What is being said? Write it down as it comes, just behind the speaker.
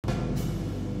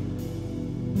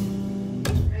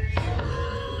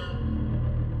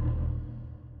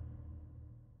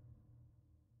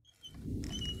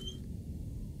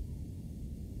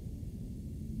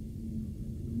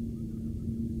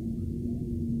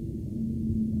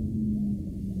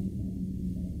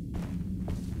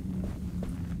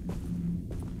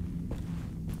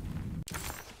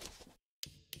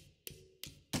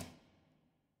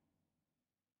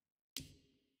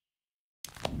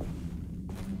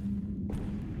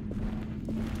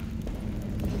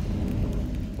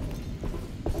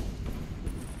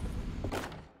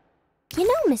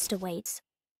Mr. Waits.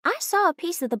 I saw a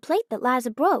piece of the plate that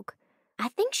Liza broke. I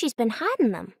think she's been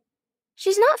hiding them.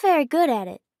 She's not very good at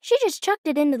it. She just chucked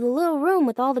it into the little room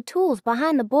with all the tools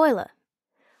behind the boiler.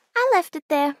 I left it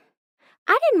there.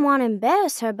 I didn't want to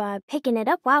embarrass her by picking it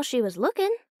up while she was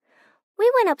looking.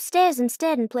 We went upstairs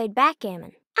instead and played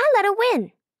backgammon. I let her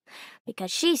win,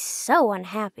 because she's so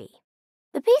unhappy.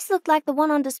 The piece looked like the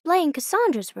one on display in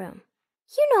Cassandra's room.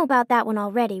 You know about that one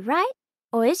already, right?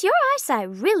 Or is your eyesight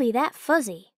really that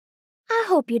fuzzy? I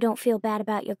hope you don't feel bad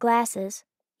about your glasses.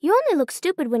 You only look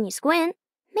stupid when you squint.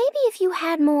 Maybe if you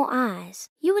had more eyes,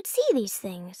 you would see these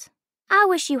things. I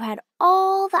wish you had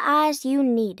all the eyes you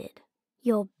needed.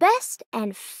 Your best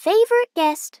and favorite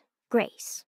guest,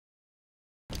 Grace.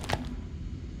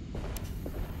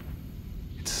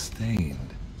 It's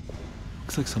stained.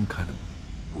 Looks like some kind of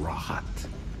rot.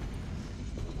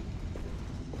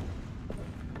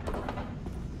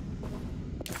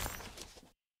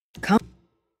 Come.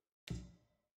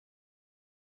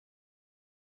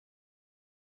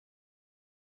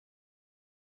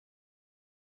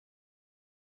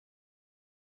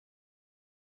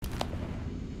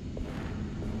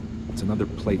 It's another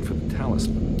plate for the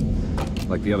talisman.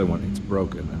 Like the other one, it's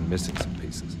broken and missing some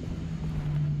pieces.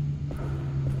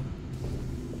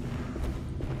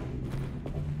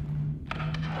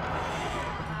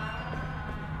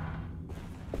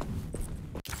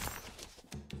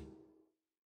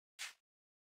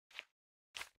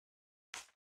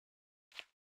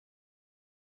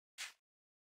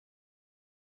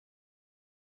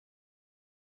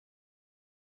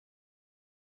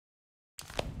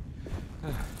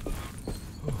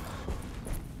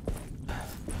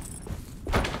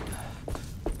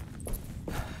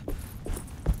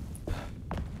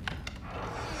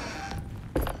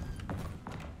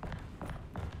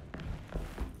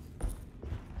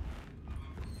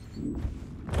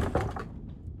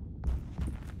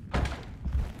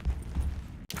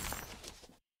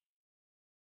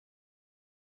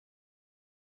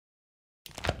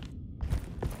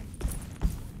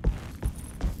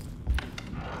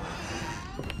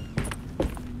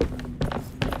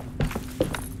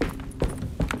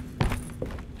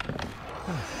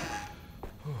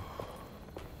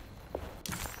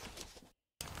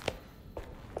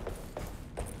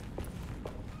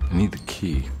 I need the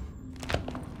key.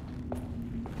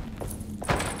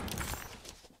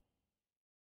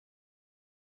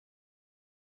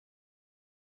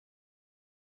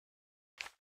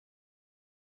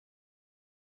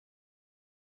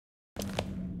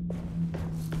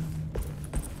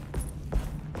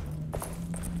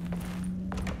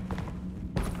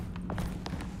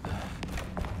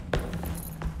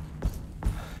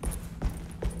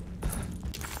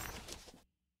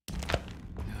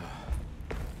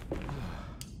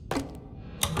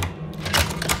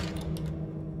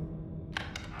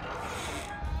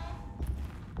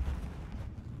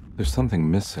 There's something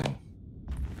missing.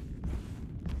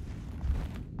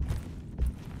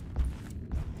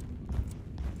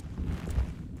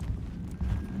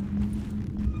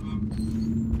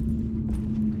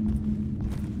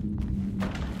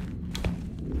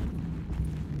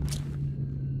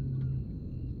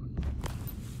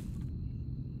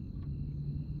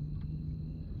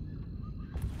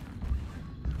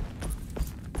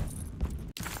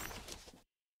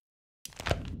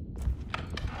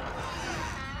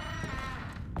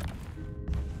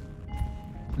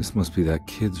 This must be that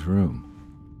kid's room.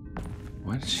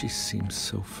 Why does she seem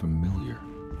so familiar?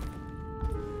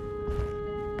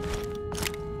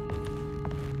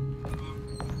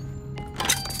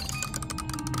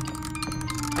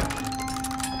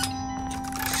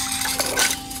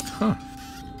 Huh.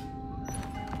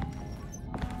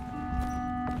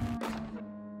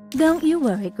 Don't you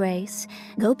worry, Grace.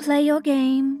 Go play your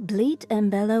game, bleat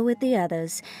and bellow with the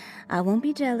others. I won't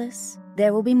be jealous.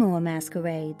 There will be more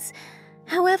masquerades.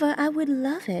 However, I would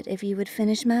love it if you would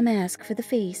finish my mask for the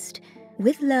feast.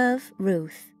 With love,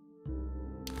 Ruth.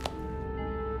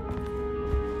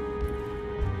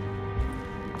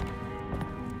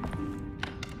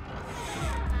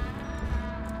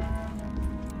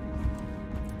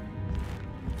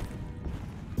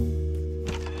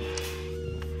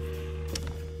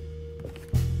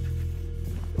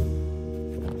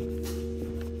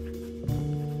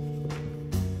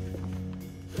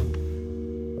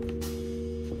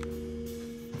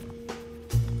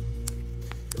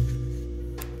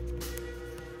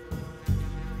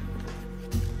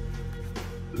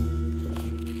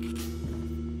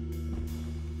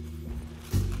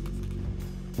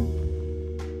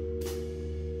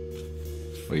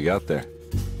 What you got there?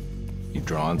 You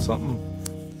drawing something?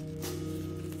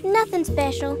 Nothing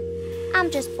special. I'm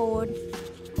just bored.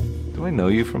 Do Do I know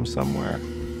you from somewhere?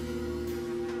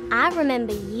 I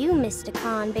remember you, Mr.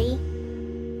 Conby.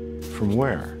 From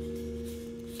where?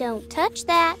 Don't touch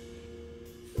that.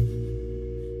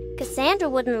 Cassandra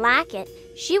wouldn't like it.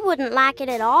 She wouldn't like it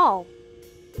at all.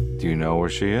 Do you know where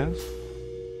she is?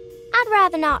 I'd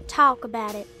rather not talk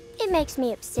about it. It makes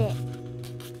me upset.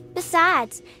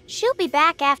 Besides, she'll be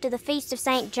back after the Feast of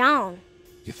St. John.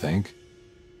 You think?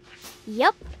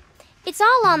 Yup. It's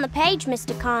all on the page,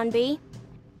 Mr. Conby.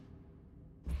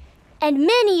 And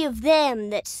many of them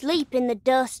that sleep in the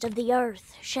dust of the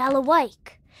earth shall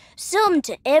awake, some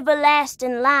to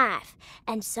everlasting life,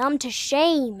 and some to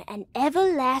shame and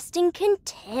everlasting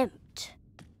contempt.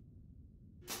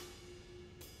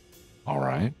 All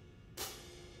right.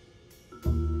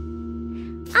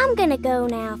 I'm gonna go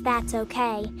now, if that's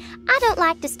okay. I don't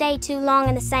like to stay too long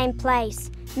in the same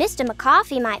place. Mr.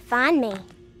 McCoffey might find me.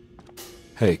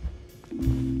 Hey.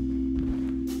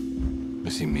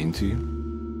 Is he mean to you?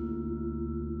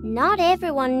 Not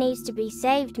everyone needs to be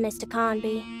saved, Mr.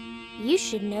 Conby. You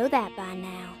should know that by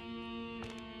now.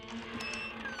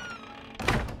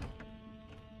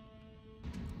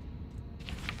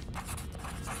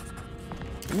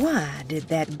 Why did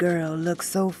that girl look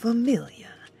so familiar?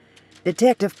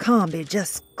 Detective Conby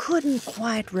just couldn't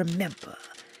quite remember.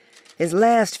 His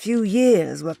last few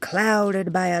years were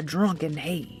clouded by a drunken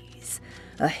haze.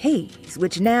 A haze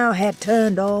which now had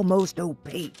turned almost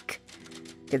opaque.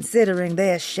 Considering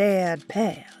their shared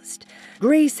past,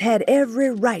 Grace had every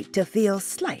right to feel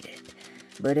slighted,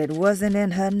 but it wasn't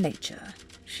in her nature.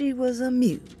 She was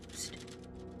amused.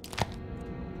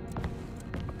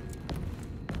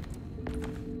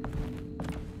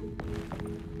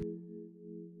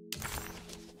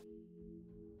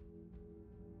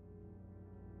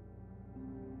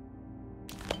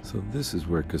 So this is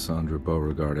where Cassandra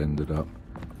Beauregard ended up.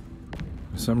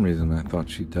 For some reason, I thought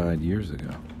she died years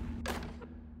ago.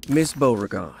 Miss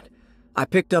Beauregard, I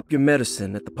picked up your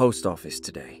medicine at the post office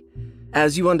today.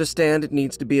 As you understand, it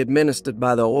needs to be administered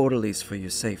by the orderlies for your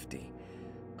safety.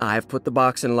 I've put the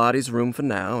box in Lottie's room for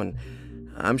now, and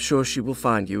I'm sure she will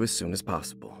find you as soon as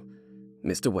possible.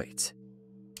 Mr. Waits.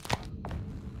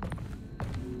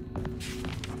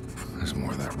 There's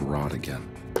more of that rot again.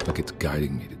 Like it's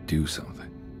guiding me to do something.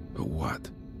 But what?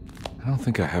 I don't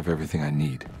think I have everything I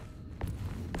need.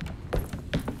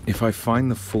 If I find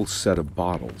the full set of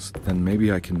bottles, then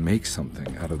maybe I can make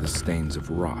something out of the stains of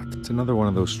rot. It's another one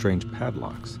of those strange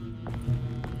padlocks.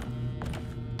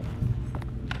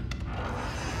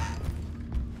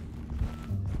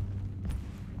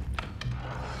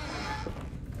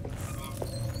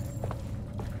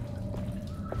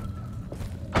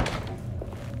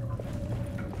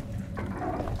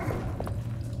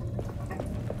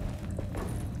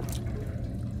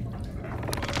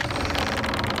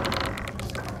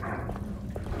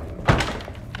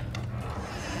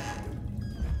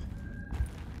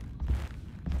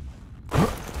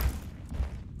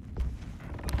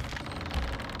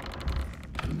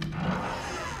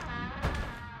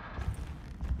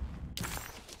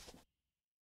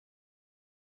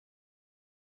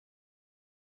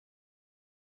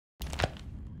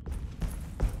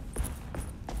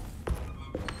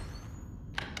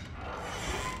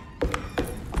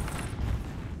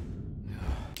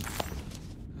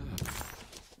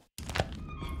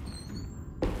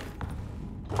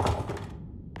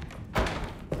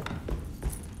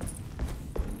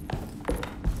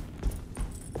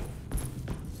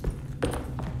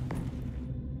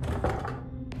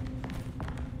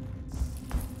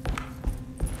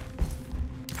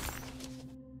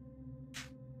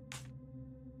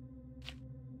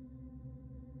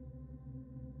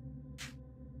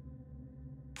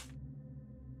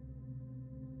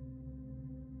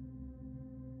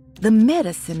 The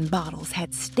medicine bottles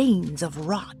had stains of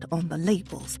rot on the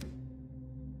labels.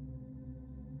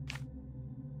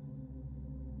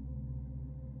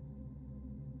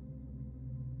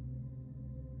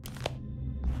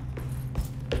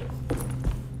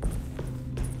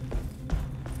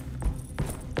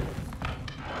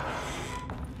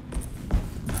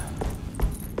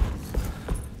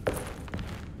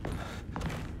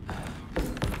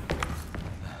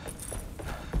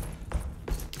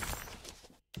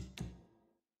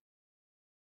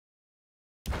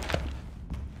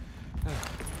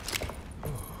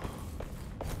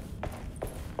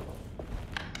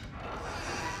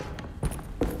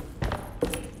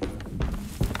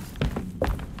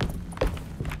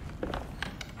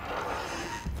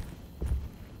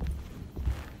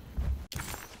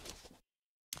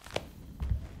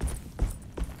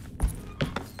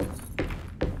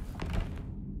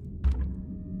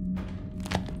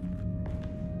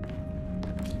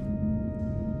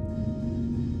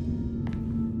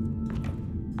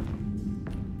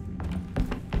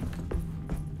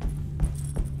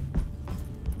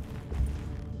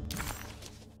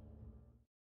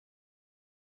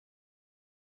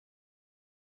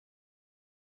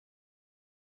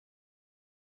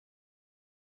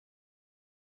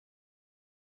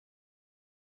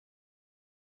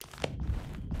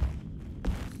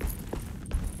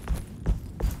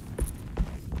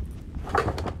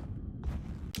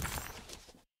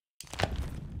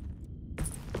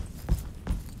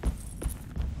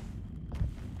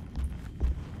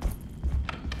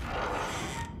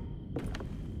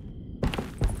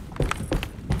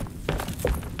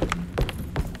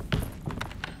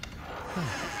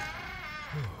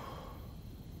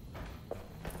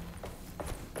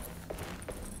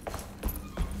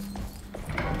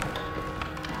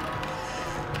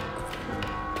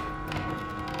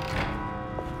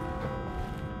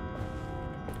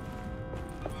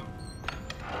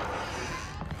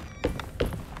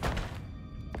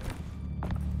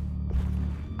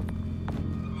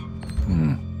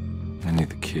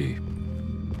 key.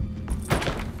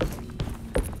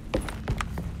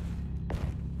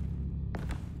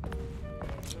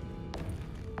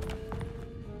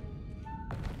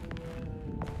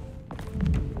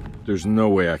 There's no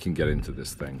way I can get into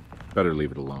this thing. Better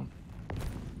leave it alone.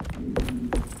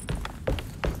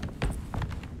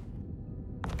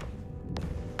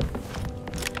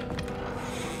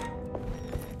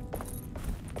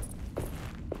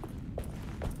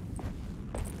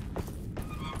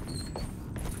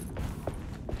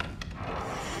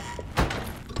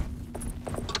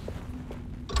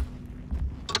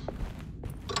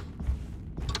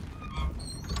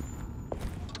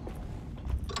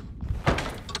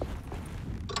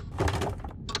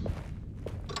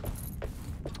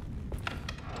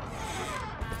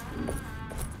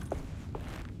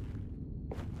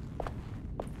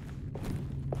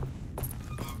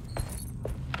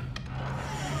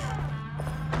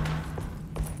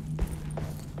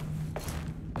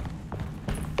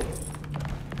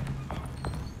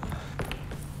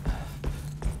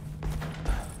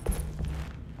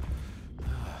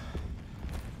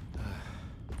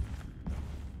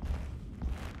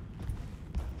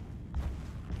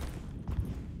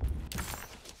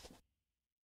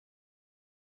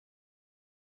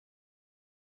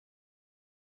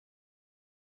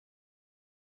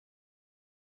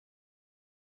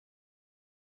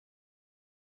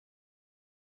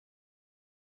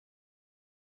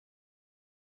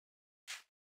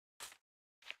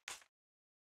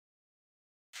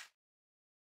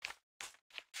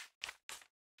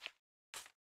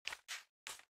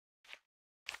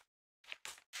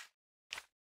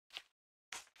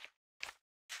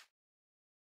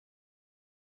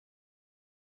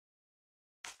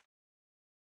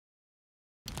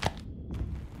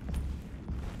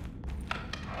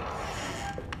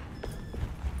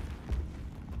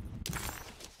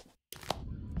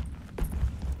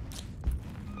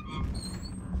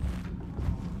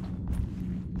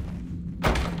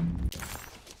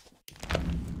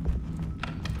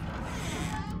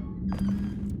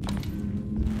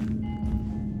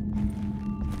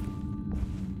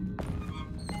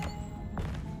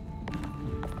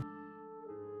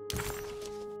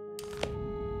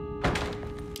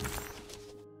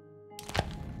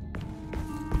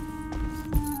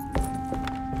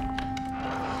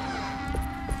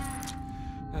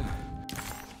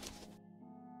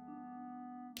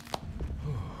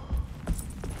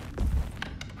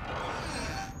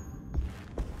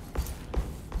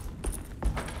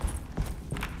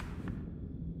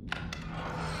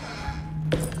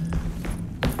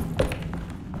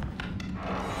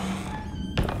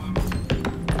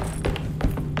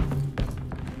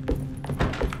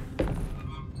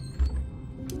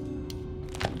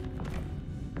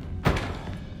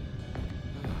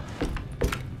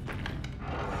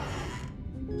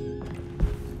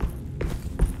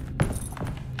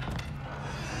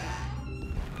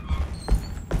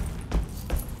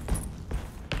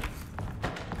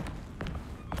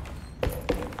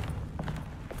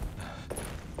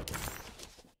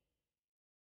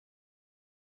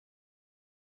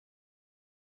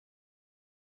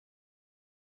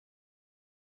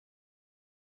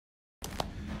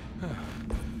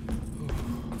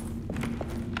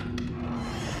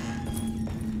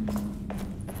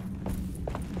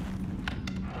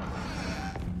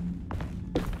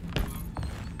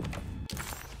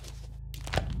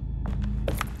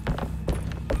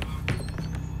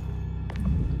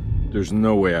 There's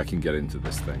no way I can get into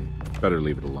this thing. Better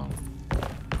leave it alone.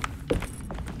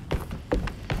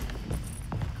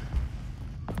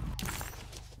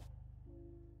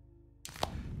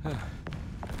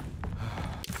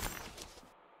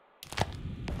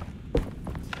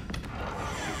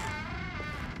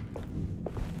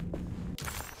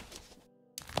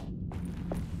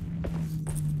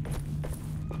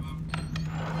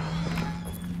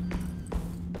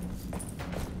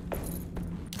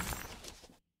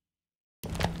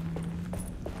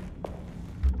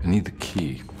 I need the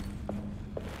key.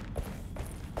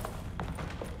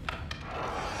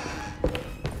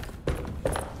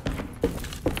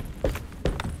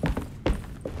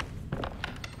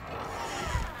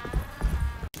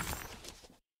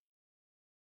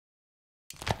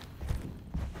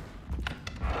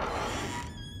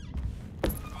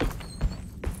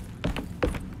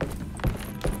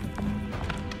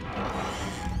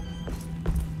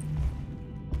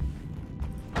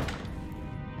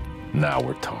 Now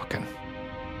we're talking.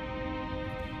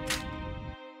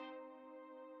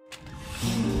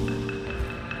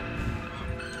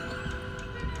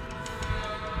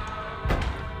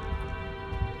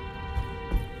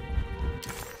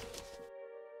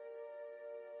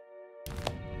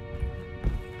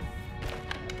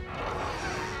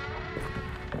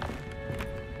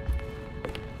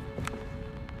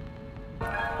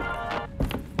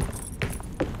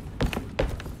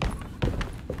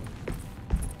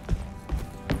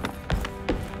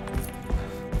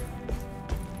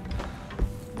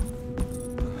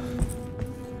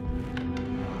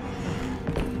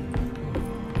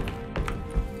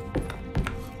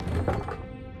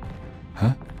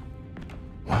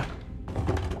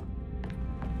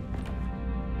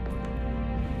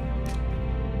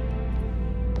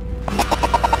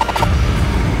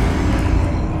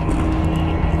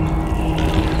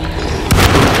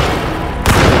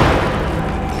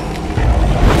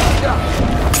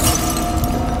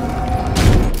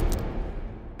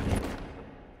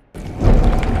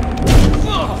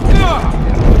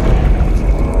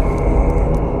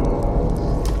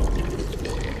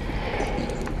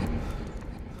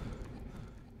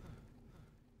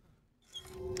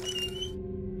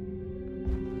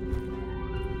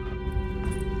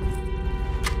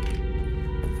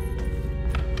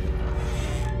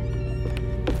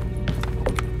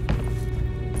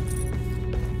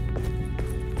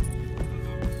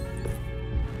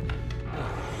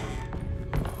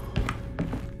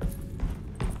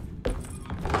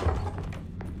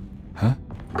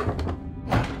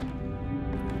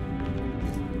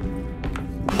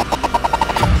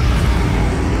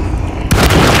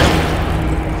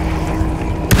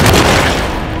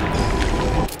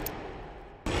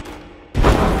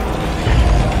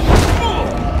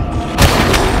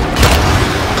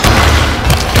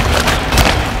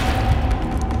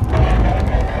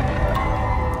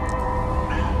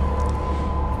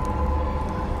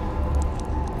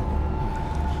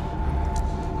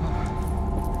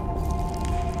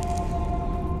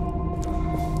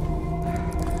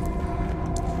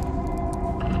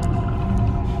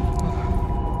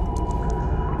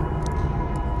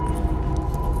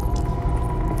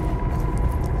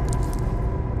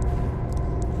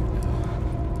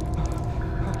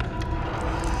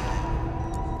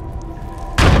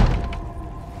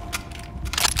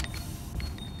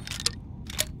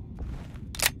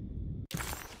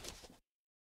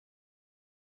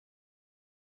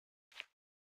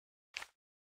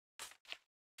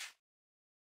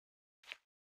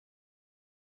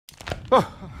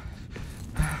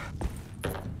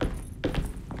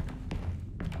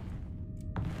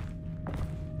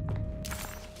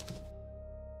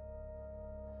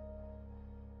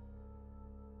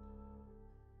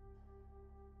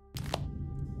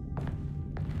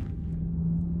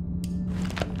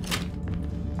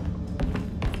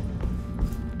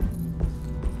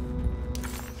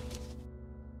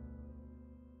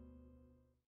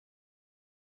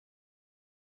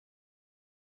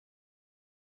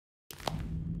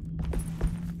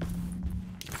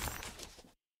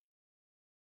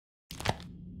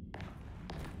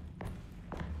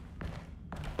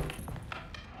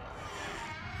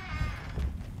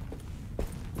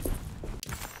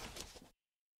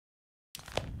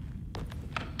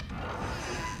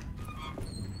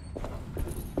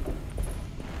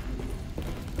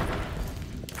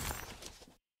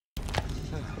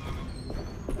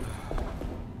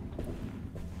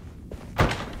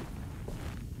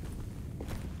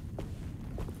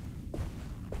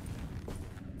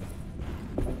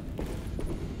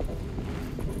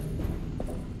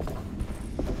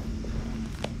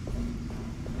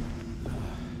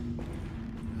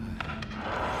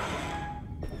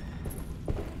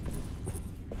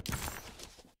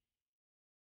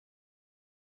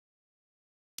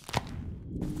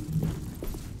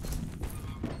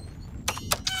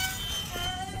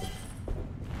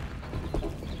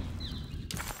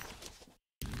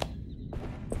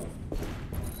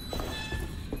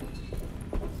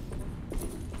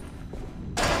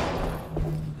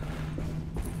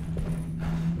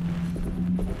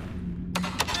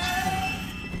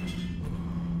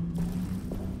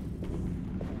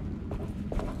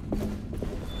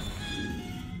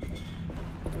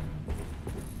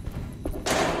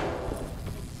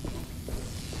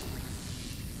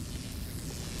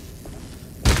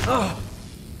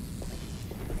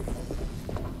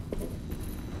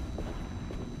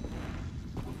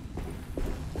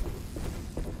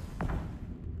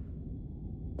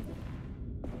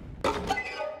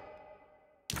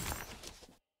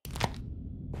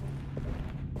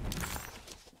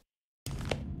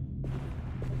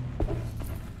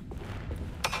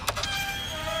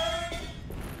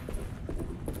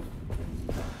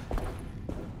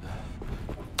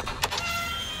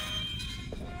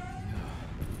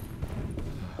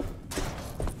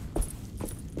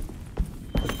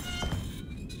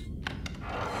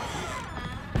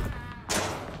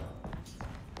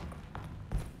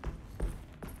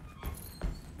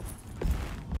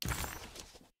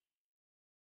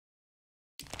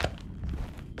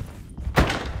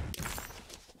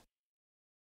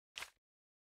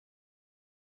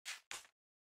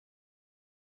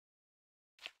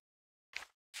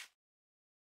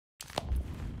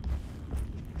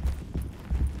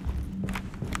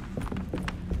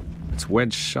 It's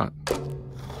wedged shut.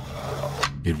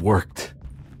 It worked.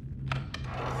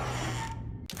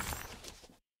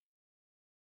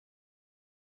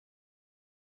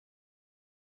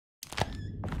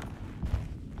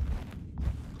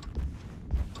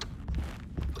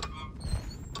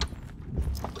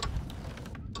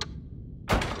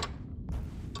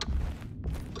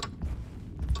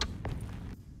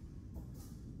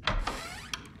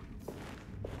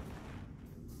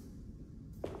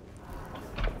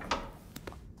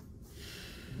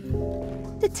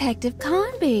 Detective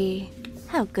Carnby,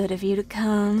 how good of you to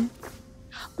come.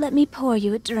 Let me pour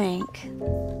you a drink.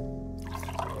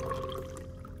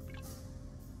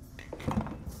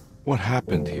 What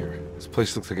happened here? This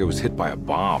place looks like it was hit by a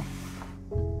bomb.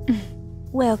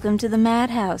 Welcome to the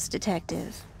madhouse,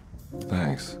 Detective.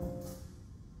 Thanks.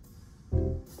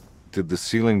 Did the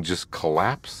ceiling just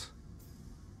collapse?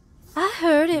 I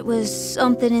heard it was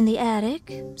something in the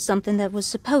attic, something that was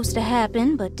supposed to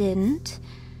happen but didn't.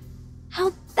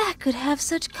 How that could have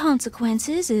such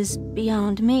consequences is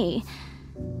beyond me.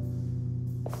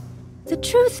 The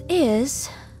truth is,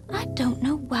 I don't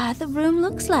know why the room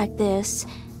looks like this.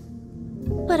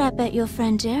 But I bet your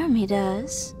friend Jeremy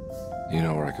does. You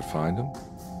know where I could find him?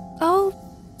 Oh,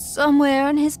 somewhere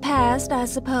in his past, I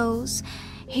suppose.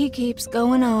 He keeps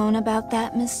going on about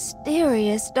that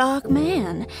mysterious dark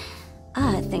man.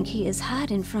 I think he is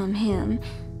hiding from him.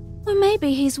 Or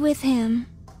maybe he's with him.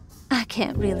 I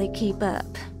can't really keep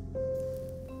up.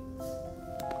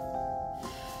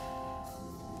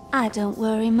 I don't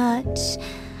worry much.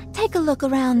 Take a look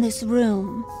around this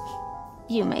room.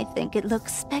 You may think it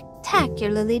looks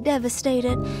spectacularly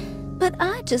devastated, but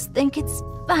I just think it's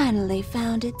finally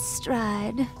found its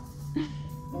stride.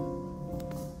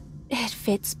 It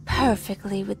fits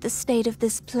perfectly with the state of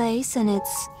this place and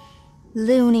its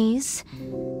loonies.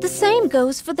 The same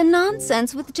goes for the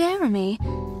nonsense with Jeremy.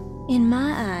 In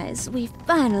my eyes, we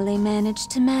finally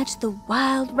managed to match the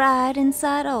wild ride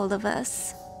inside all of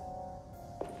us.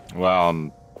 Well,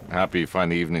 I'm happy you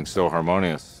find the evening so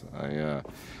harmonious. I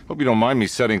hope you don't mind me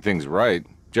setting things right.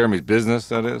 Jeremy's business,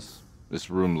 that is. This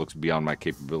room looks beyond my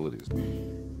capabilities.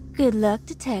 Good luck,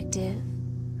 Detective.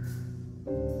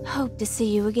 Hope to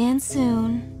see you again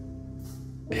soon.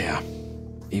 Yeah.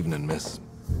 Evening, miss.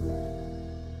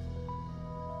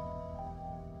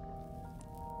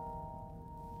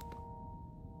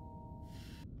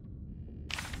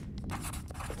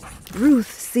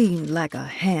 Ruth seemed like a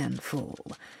handful.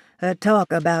 Her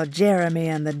talk about Jeremy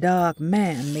and the Dark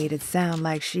Man made it sound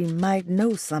like she might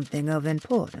know something of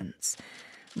importance.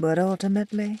 But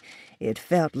ultimately, it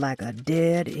felt like a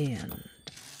dead end.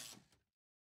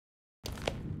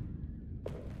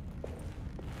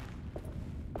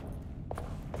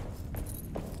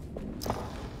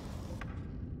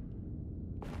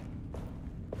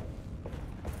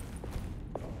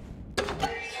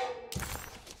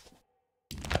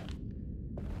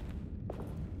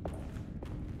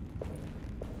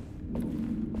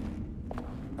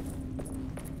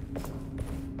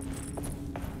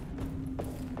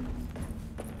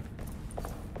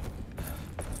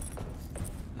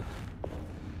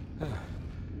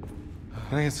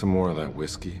 Can I get some more of that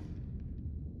whiskey?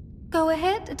 Go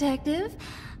ahead, Detective.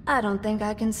 I don't think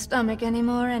I can stomach any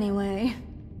more anyway.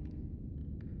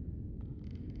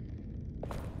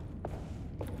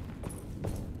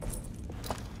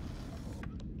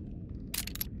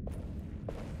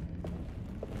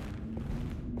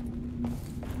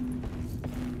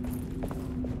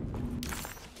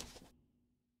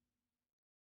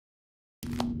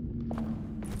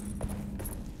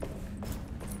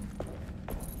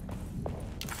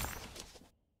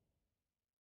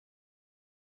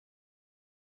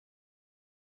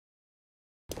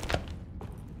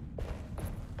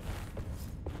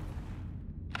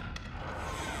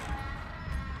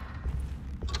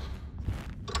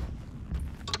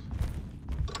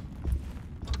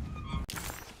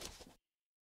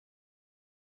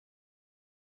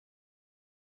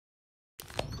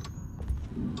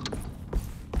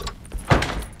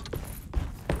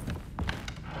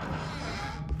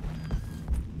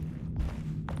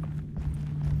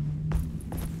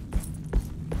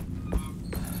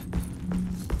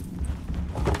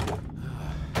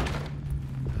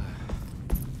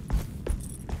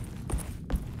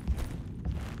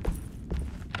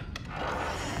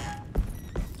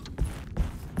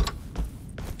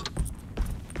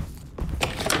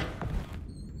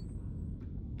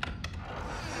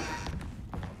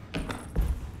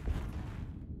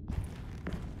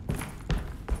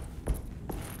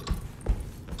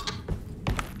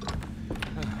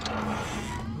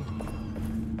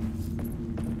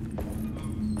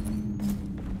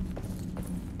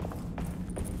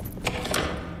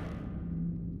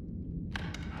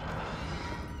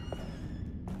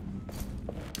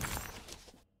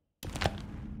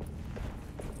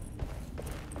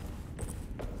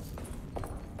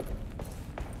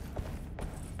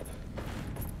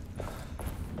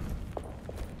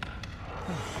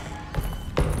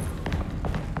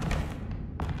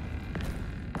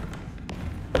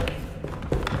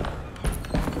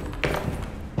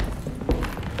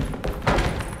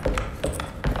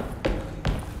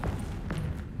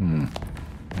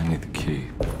 I need the key.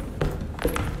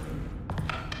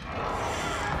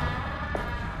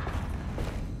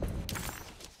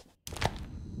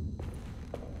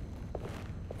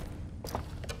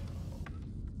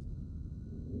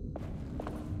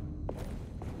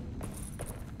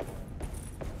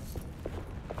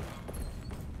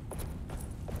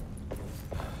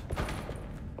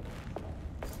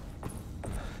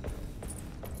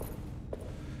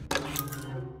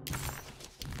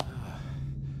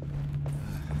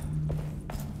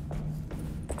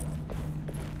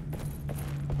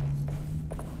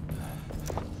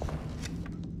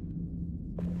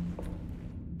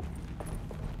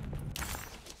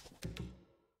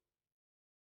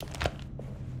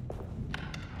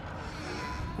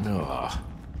 Ugh.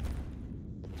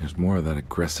 There's more of that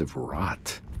aggressive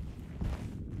rot.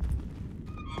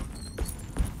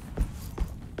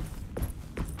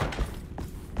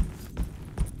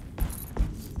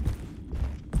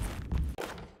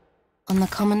 On the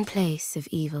commonplace of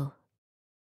evil,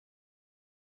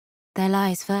 there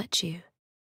lies virtue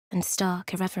and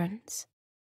stark irreverence,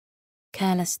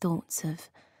 careless thoughts of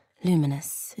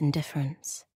luminous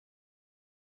indifference.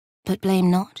 But blame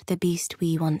not the beast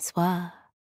we once were,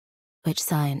 which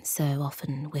science so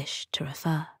often wished to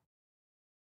refer.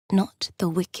 Not the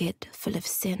wicked full of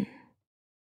sin,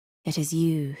 it is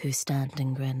you who stand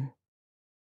and grin.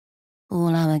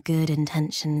 all our good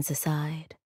intentions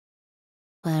aside,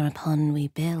 whereupon we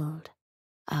build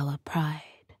our pride.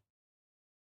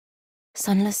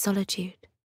 Sunless solitude,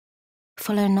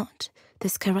 follow not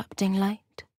this corrupting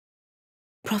light.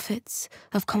 Prophets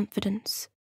of confidence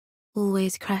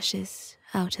always crashes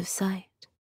out of sight.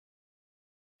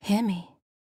 Hear me,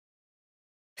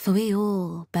 for we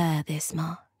all bear this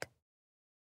mark.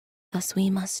 Thus we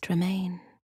must remain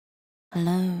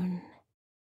alone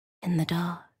in the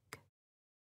dark.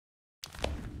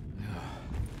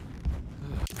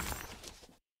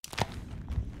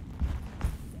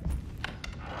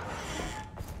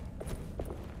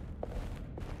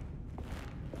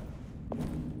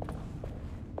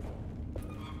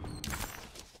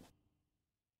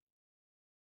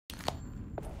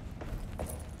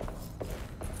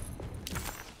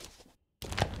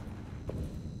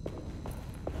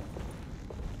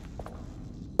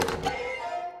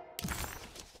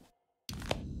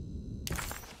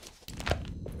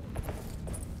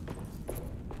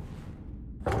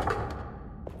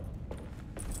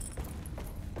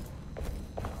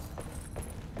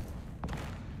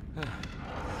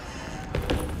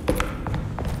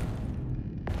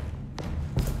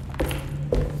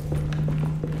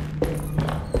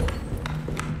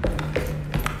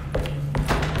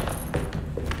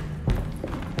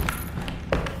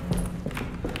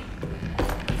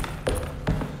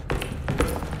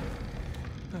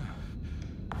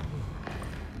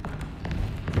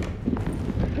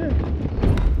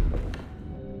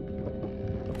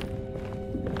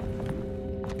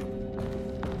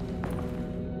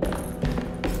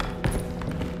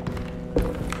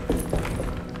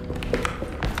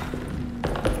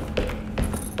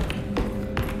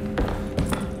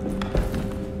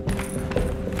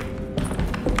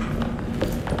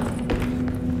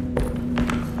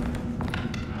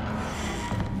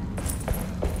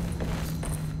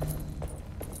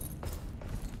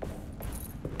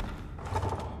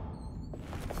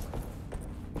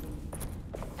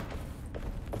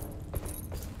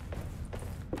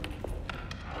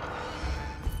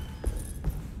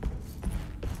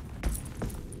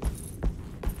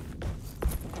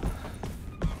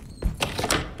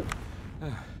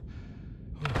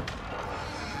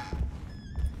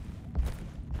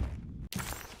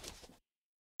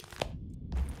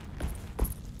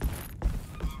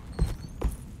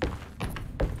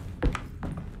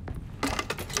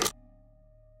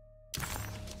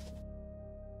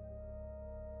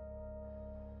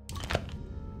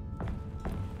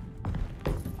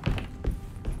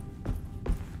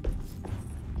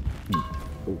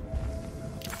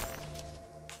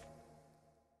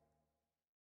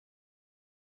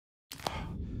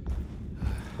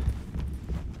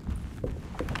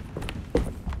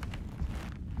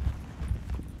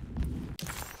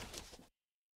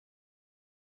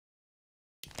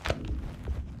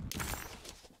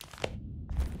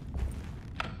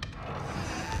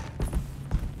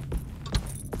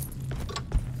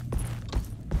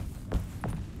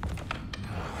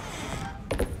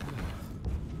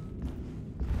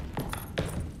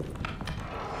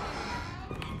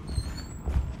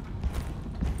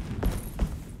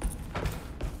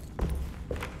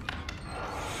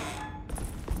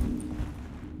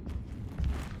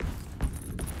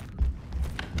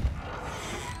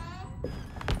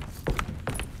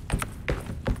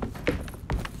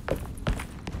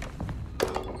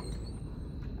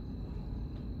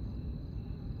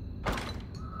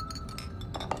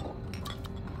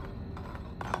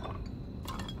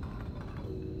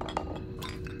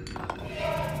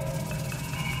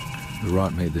 The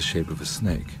rot made the shape of a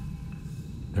snake.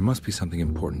 There must be something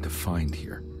important to find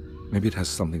here. Maybe it has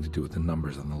something to do with the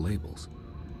numbers on the labels.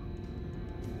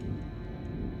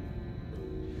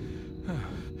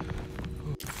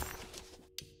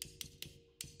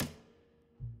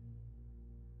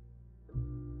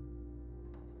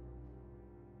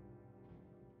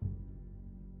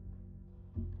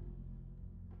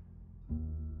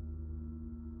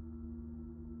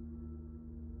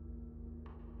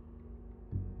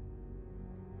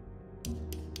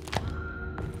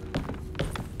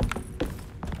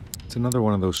 It's another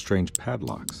one of those strange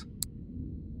padlocks.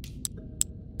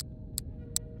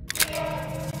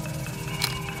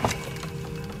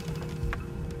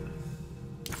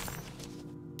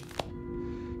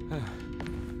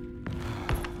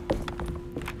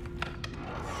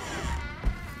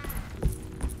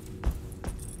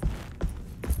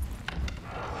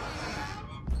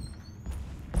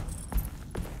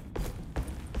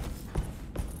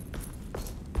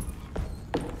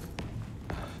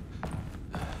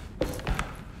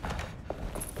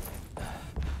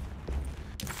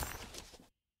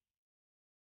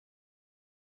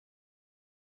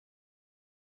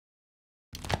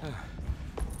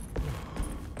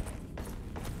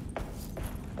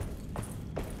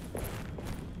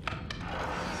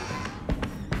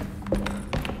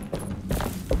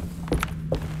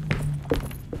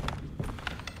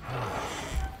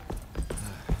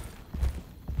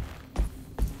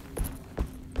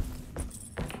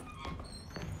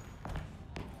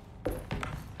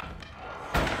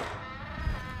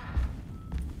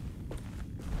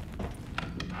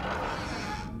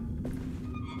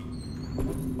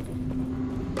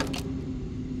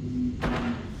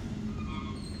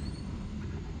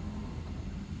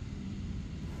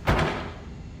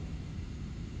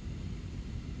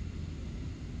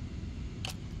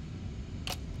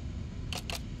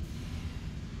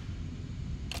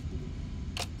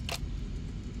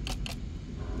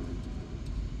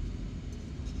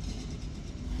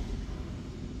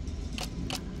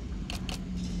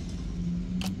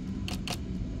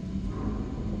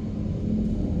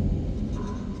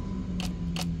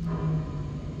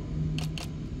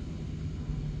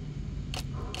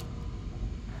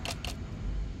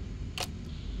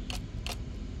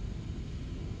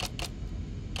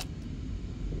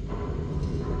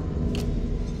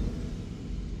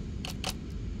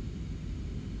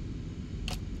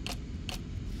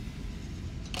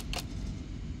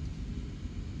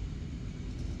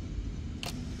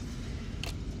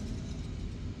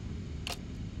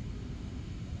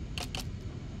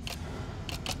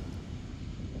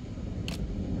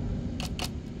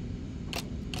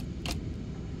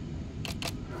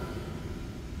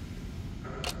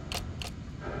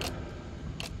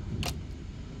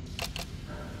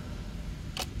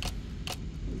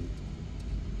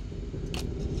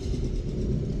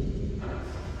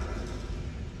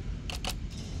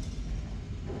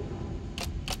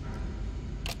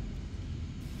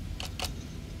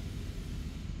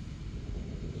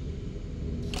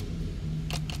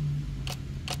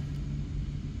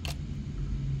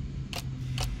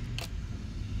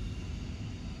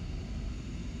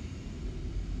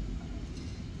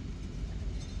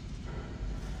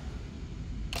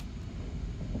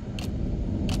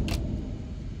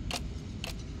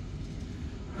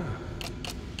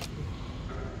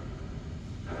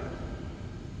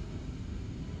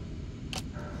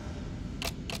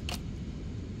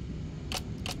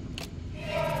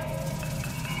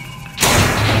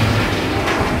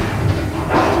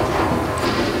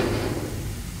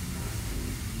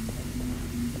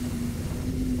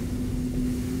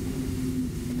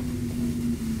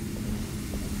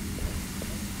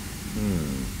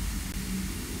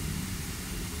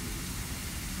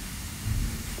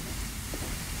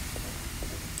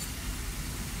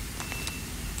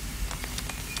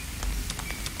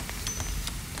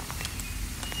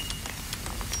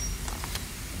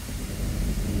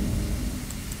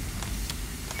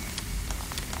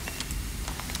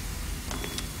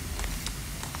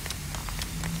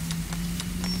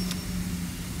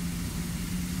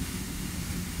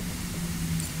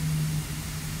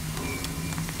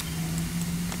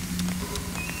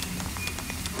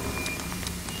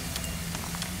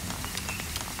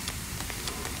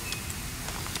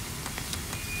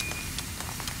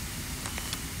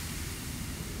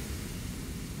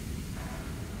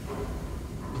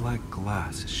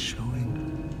 glass is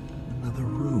showing another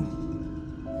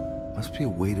room. Must be a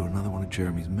way to another one of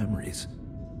Jeremy's memories.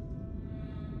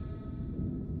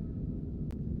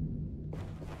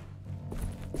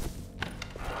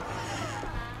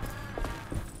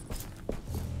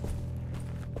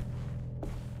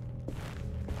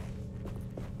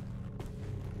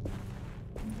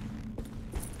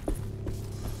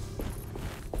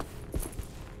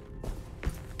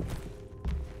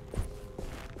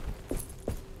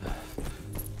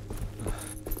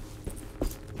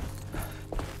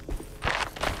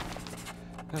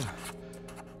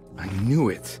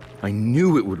 I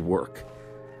knew it would work.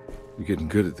 You're getting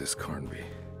good at this, Carnby.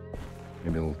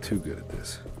 Maybe a little too good at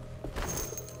this.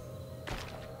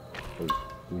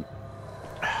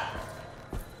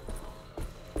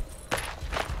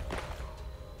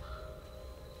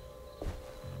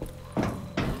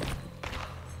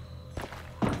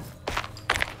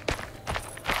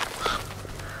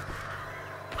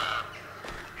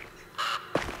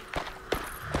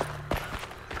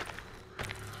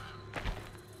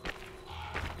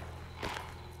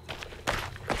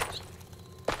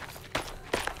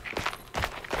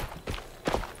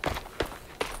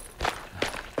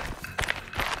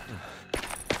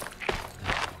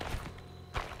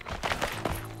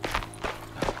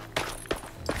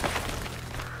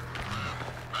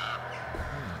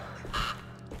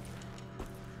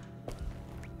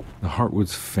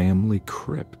 Hartwood's family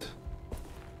crypt.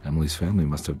 Emily's family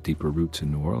must have deeper roots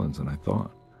in New Orleans than I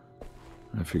thought.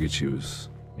 I figured she was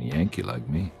a Yankee like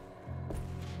me.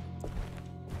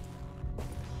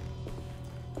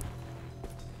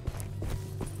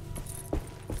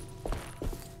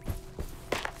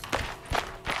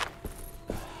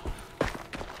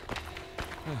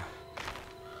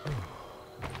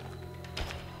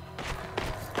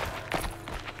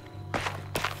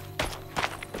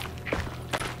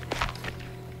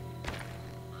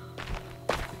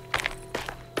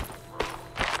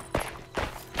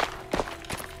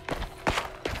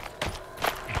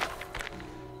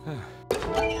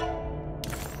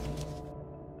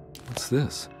 What's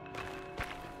this?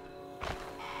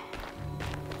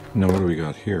 Now what do we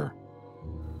got here?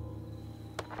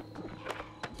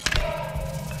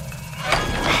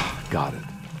 Got it.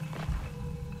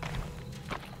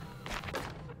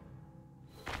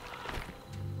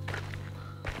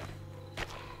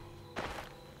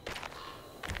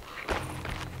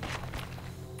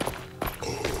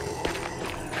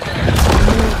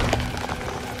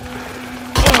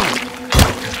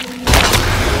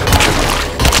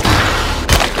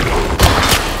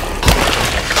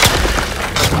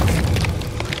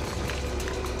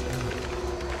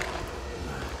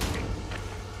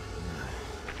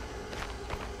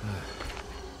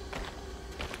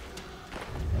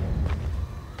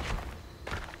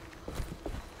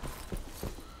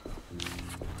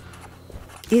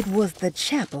 It was the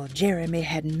chapel Jeremy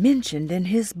had mentioned in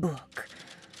his book.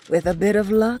 With a bit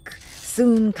of luck,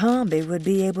 soon Carnby would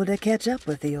be able to catch up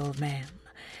with the old man.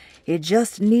 He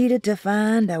just needed to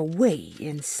find a way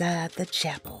inside the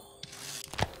chapel.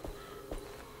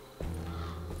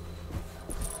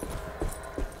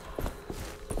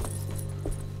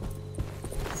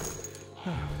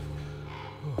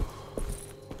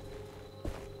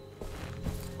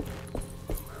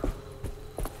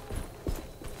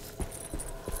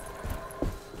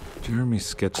 Jeremy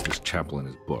sketched this chapel in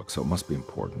his book, so it must be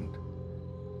important.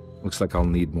 Looks like I'll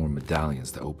need more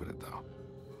medallions to open it, though.